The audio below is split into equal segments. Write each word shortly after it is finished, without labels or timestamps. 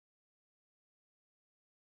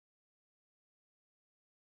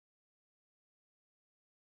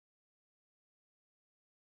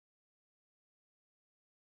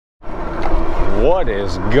What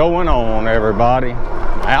is going on, everybody?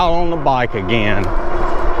 Out on the bike again.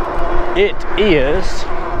 It is,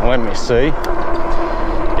 let me see,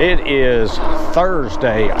 it is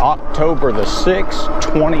Thursday, October the 6th,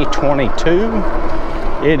 2022.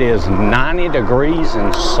 It is 90 degrees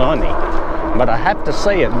and sunny, but I have to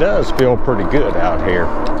say it does feel pretty good out here.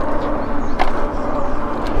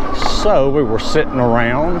 So we were sitting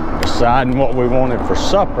around deciding what we wanted for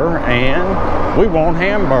supper, and we want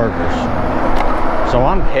hamburgers. So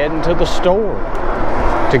I'm heading to the store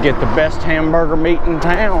to get the best hamburger meat in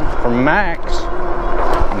town from Max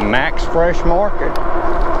Fresh Market.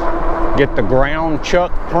 Get the ground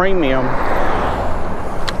chuck premium.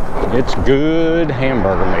 It's good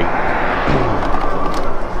hamburger meat.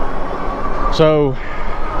 So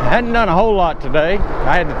I hadn't done a whole lot today.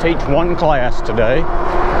 I had to teach one class today.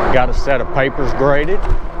 Got a set of papers graded.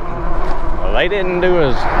 Well, they didn't do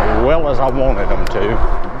as well as I wanted them to,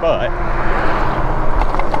 but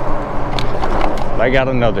they got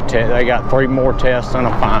another test. They got 3 more tests and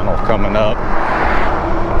a final coming up.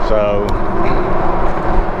 So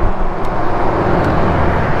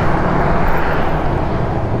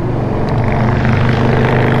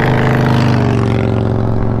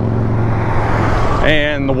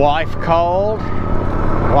and the wife called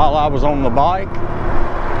while I was on the bike,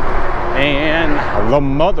 and the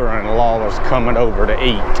mother-in-law was coming over to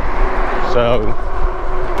eat. So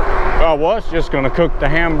I was just going to cook the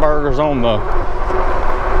hamburgers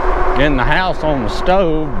in the house on the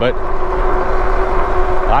stove, but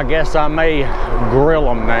I guess I may grill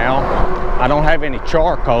them now. I don't have any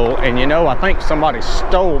charcoal, and you know, I think somebody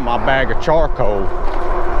stole my bag of charcoal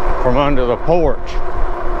from under the porch.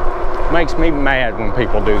 Makes me mad when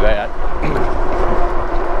people do that.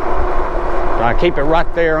 I keep it right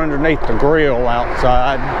there underneath the grill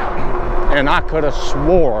outside, and I could have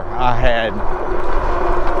swore I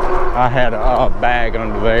had a bag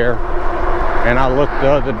under there. And I looked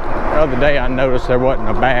the other day, I noticed there wasn't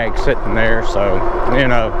a bag sitting there. So, you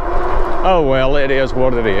know, oh well, it is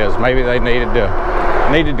what it is. Maybe they needed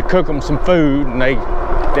to cook them some food, and they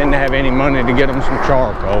didn't have any money to get them some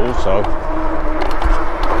charcoal. So,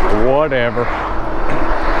 whatever.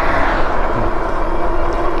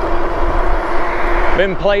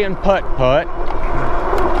 Been playing putt-putt.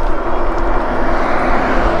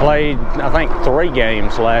 Played, I think, 3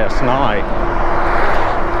 games last night.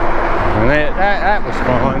 And that was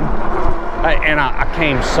fun. And I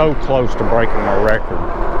came so close to breaking my record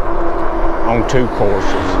on 2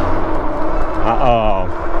 courses.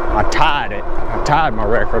 I tied it. I tied my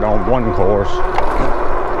record on 1 course.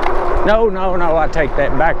 No, I take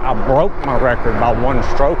that back. I broke my record by 1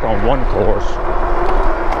 stroke on 1 course.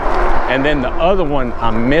 And then the other one,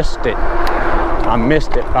 I missed it. I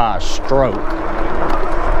missed it by a stroke.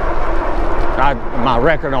 My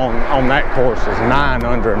record on that course is 9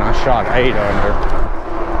 under, and I shot 8 under.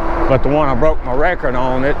 But the one I broke my record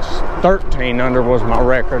on, it's 13 under was my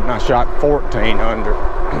record, and I shot 14 under.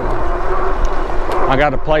 I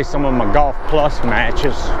got to play some of my Golf Plus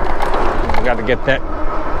matches. I got to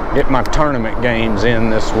get my tournament games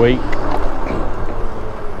in this week.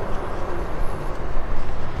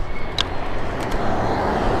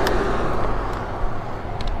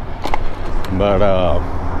 But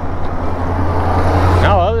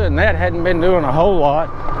no, other than that, hadn't been doing a whole lot.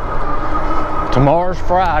 Tomorrow's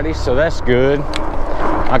Friday, so that's good.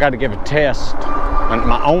 I got to give a test,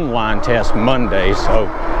 my online test Monday, so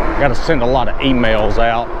I got to send a lot of emails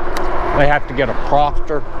out. They have to get a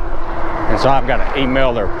proctor, and so I've got to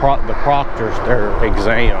email the proctors their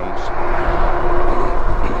exams.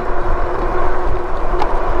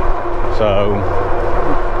 So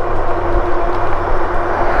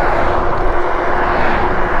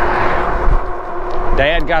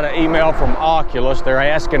Dad got an email from Oculus. They're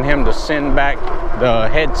asking him to send back the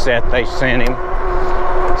headset they sent him.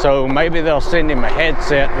 So maybe they'll send him a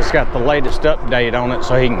headset that's got the latest update on it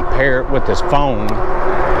so he can pair it with his phone.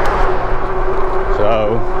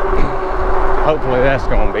 So hopefully that's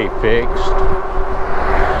going to be fixed.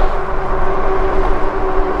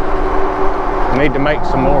 I need to make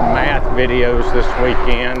some more math videos this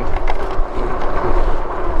weekend.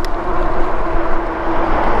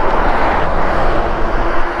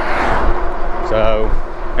 So,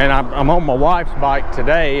 and I'm on my wife's bike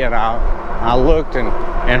today, and I looked, and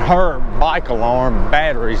her bike alarm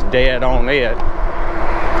battery's dead on it.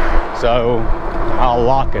 So I'll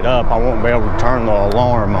lock it up. I won't be able to turn the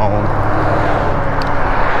alarm on.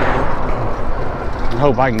 I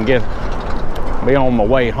hope I can be on my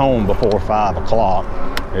way home before 5 o'clock.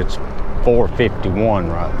 It's 4:51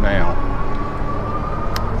 right now.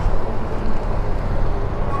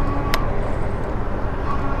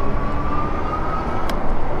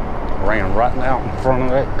 ran right out in front of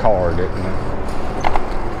that car, didn't it?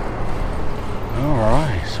 All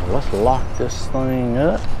right, so let's lock this thing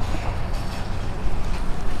up.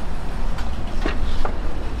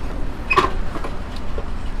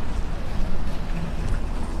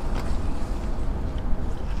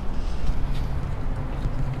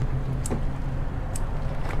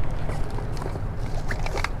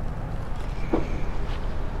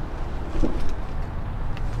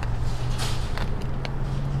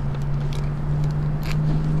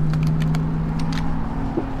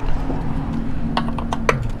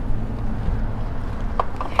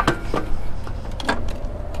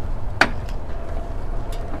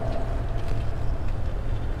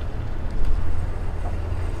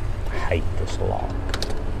 Hate this lock.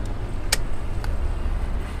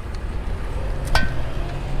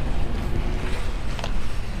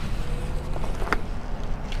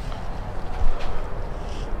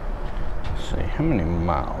 Let's see, how many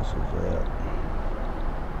miles is that?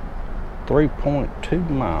 3.2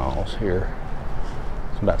 miles here.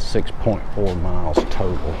 It's about 6.4 miles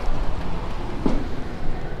total.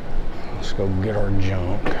 Let's go get our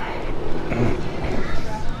junk.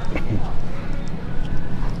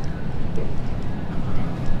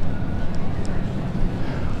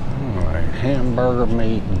 Hamburger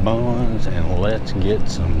meat buns, and let's get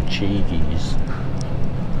some cheese.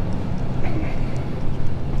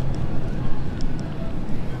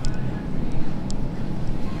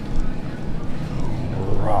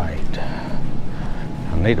 Right.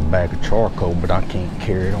 I need a bag of charcoal, but I can't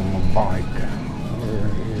carry it on my bike. There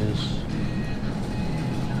it is.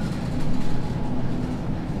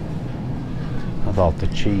 I thought the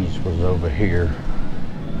cheese was over here,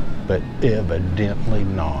 but evidently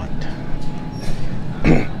not.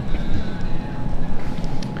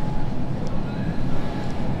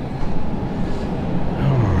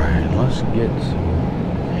 Alright, let's get some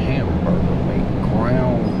hamburger meat,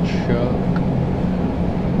 ground chuck.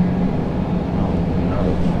 Oh no.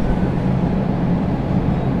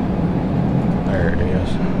 There it is.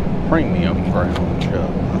 Premium ground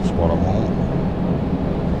chuck. That's what I want.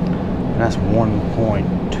 That's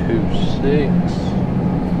 1.26.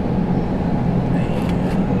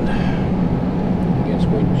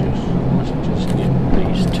 Let's just get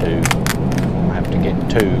these two. I have to get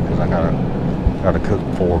two because I gotta cook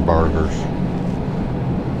 4 burgers.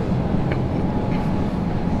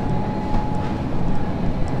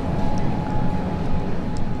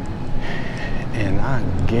 And I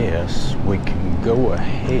guess we can go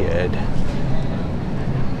ahead.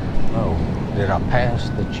 Oh, did I pass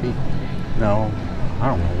the cheese? No, I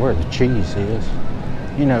don't know where the cheese is.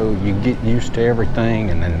 You know, you get used to everything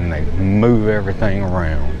and then they move everything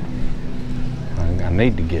around. I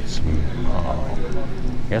need to get some,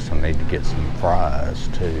 I guess I need to get some fries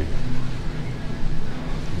too.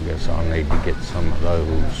 I guess I'll need to get some of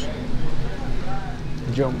those.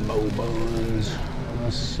 Jumbo buns.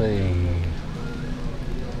 Let's see.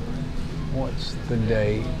 What's the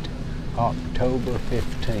date? October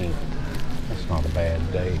 15th. That's not a bad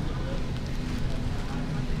date.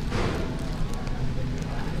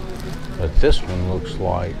 But this one looks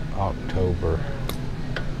like October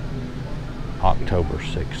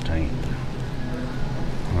 16th.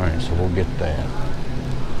 Alright, so we'll get that.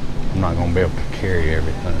 I'm not going to be able to carry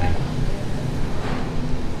everything.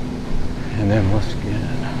 And then let's get...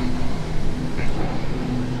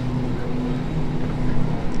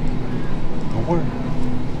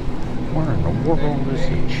 Where in the world is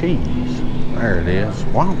the cheese? There it is.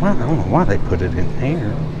 Why, I don't know why they put it in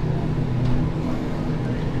here.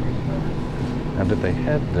 Now, did they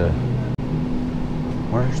have the...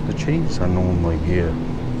 Where's the cheese I normally get?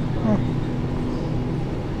 Huh.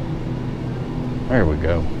 There we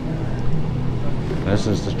go. This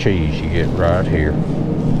is the cheese you get right here.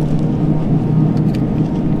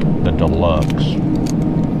 The deluxe.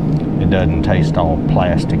 It doesn't taste all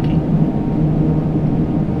plasticky.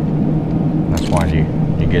 That's why you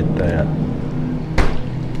get that.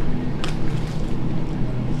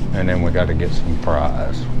 And then we got to get some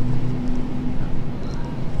fries.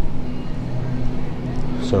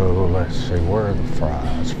 So let's see, where are the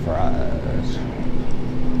fries? Fries.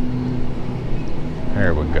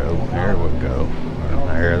 There we go, there we go. And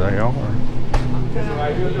there they are.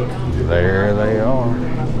 There they are.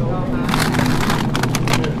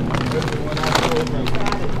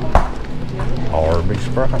 Arby's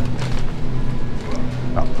fries.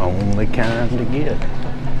 The only kind to get.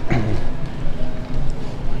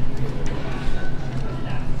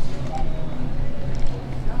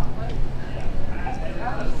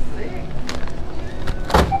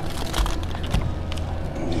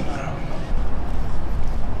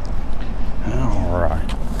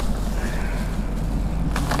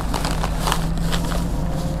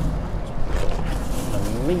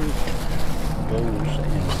 meat goes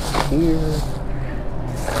in here,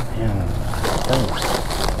 and I think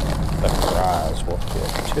the fries will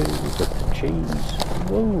fit too with the cheese.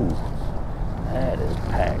 Whoa, that is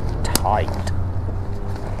packed tight.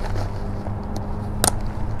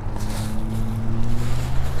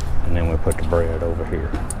 And then we put the bread over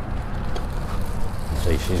here.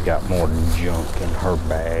 See, she's got more junk in her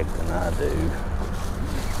bag than I do.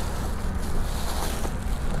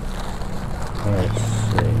 Let's see.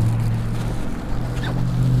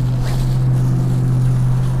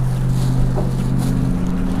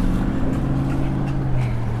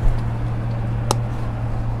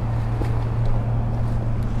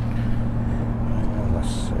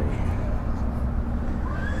 Let's see.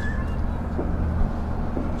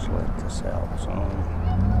 Let's let this out some.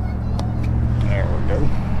 There we go.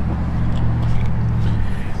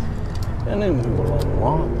 And then we will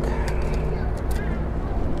unlock.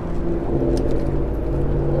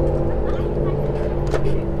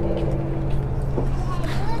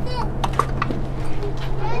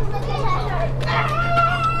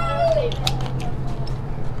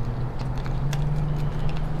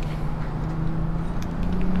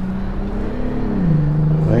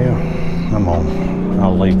 Well,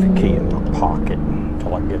 I'll leave the key in my pocket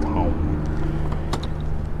until I get home.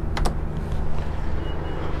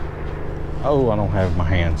 Oh, I don't have my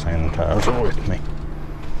hand sanitizer with me.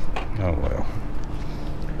 Oh well.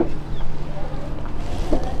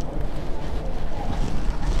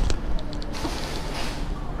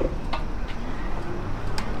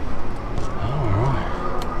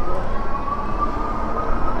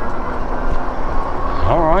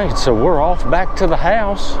 All right, so we're off back to the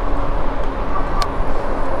house.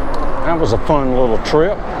 That was a fun little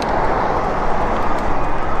trip.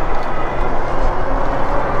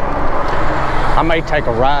 I may take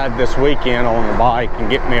a ride this weekend on the bike and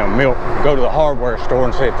get me a milk, go to the hardware store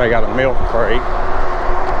and see if they got a milk crate.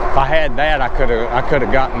 If I had that, I could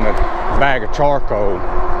have gotten a bag of charcoal.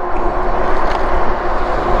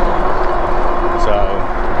 So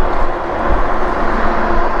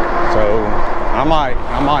I might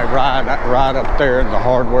ride up there in the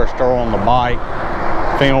hardware store on the bike,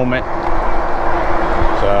 film it.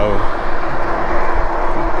 So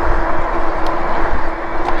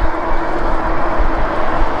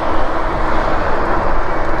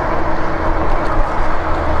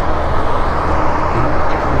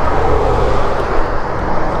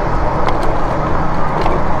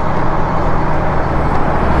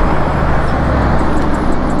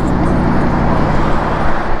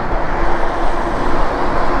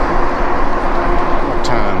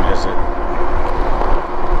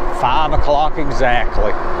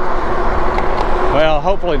exactly. Well,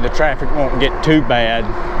 hopefully the traffic won't get too bad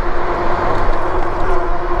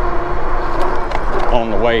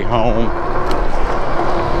on the way home.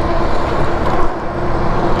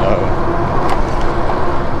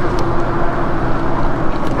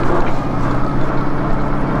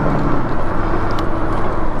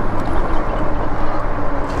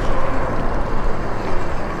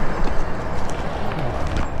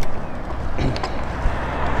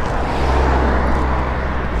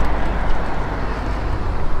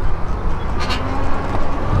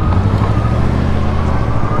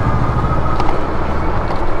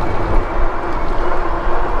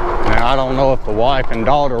 I don't know if the wife and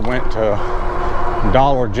daughter went to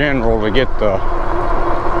Dollar General to get the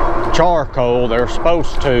charcoal. They're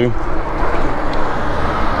supposed to.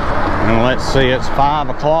 And let's see, it's 5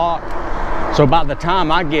 o'clock. So by the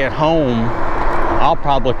time I get home, I'll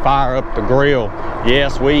probably fire up the grill.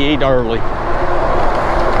 Yes, we eat early.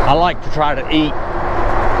 I like to try to eat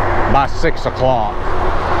by 6 o'clock.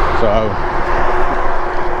 So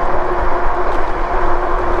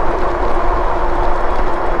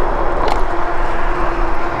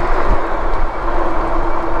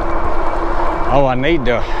oh, I need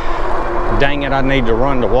to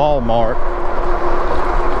run to Walmart,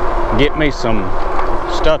 get me some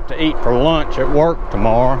stuff to eat for lunch at work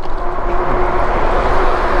tomorrow.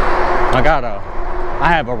 I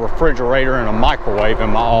have a refrigerator and a microwave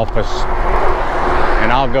in my office,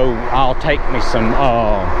 and I'll take me some,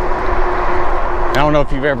 I don't know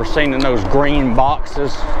if you've ever seen in those green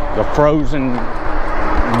boxes, the frozen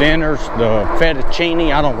dinners, the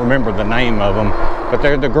fettuccine, I don't remember the name of them. But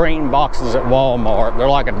they're the green boxes at Walmart. They're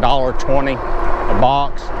like $1.20 a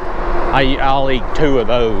box. I'll eat 2 of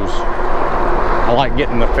those. I like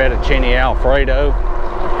getting the fettuccine Alfredo.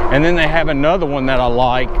 And then they have another one that I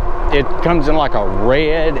like. It comes in like a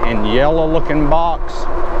red and yellow looking box.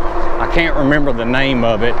 I can't remember the name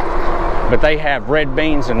of it. But they have red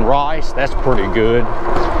beans and rice. That's pretty good.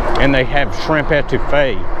 And they have shrimp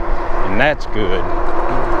etouffee. And that's good.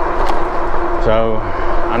 So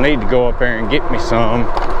I need to go up there and get me some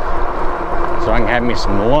so I can have me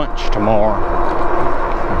some lunch tomorrow.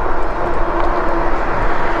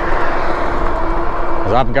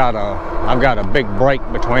 Cause I've got a big break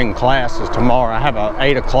between classes tomorrow. I have a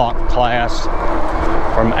 8 o'clock class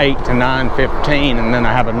from 8 to 9:15, and then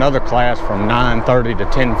I have another class from 9:30 to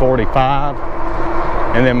 10:45,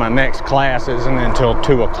 and then my next class isn't until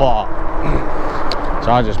 2 o'clock.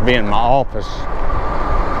 So I'll just be in my office,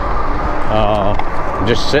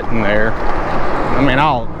 just sitting there. I mean,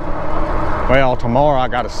 well, tomorrow I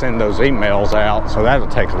got to send those emails out, so that'll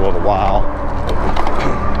take a little while.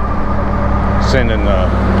 Sending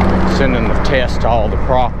the test to all the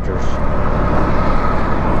proctors.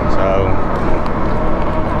 So,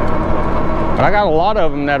 but I got a lot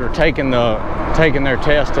of them that are taking their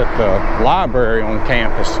test at the library on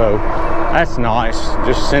campus, so that's nice.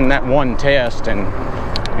 Just send that one test, and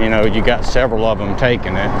you know, you got several of them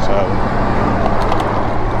taking it. So.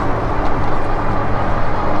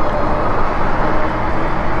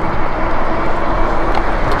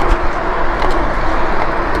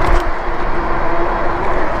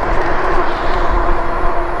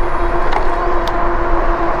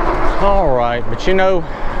 But you know,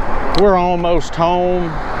 we're almost home.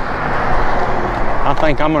 I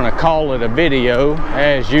think I'm gonna call it a video.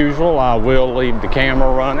 As usual, I will leave the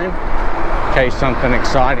camera running in case something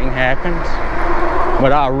exciting happens.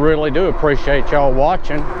 But I really do appreciate y'all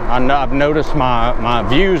watching. I've noticed my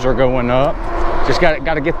views are going up. Just got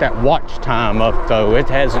to get that watch time up though. It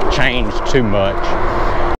hasn't changed too much,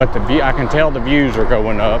 but I can tell the views are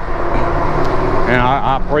going up, and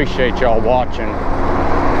I appreciate y'all watching.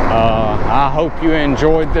 I hope you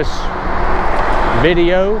enjoyed this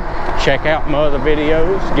video. Check out my other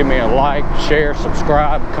videos. Give me a like, share,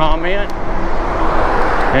 subscribe, comment.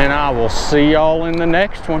 And I will see y'all in the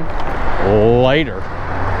next one. Later.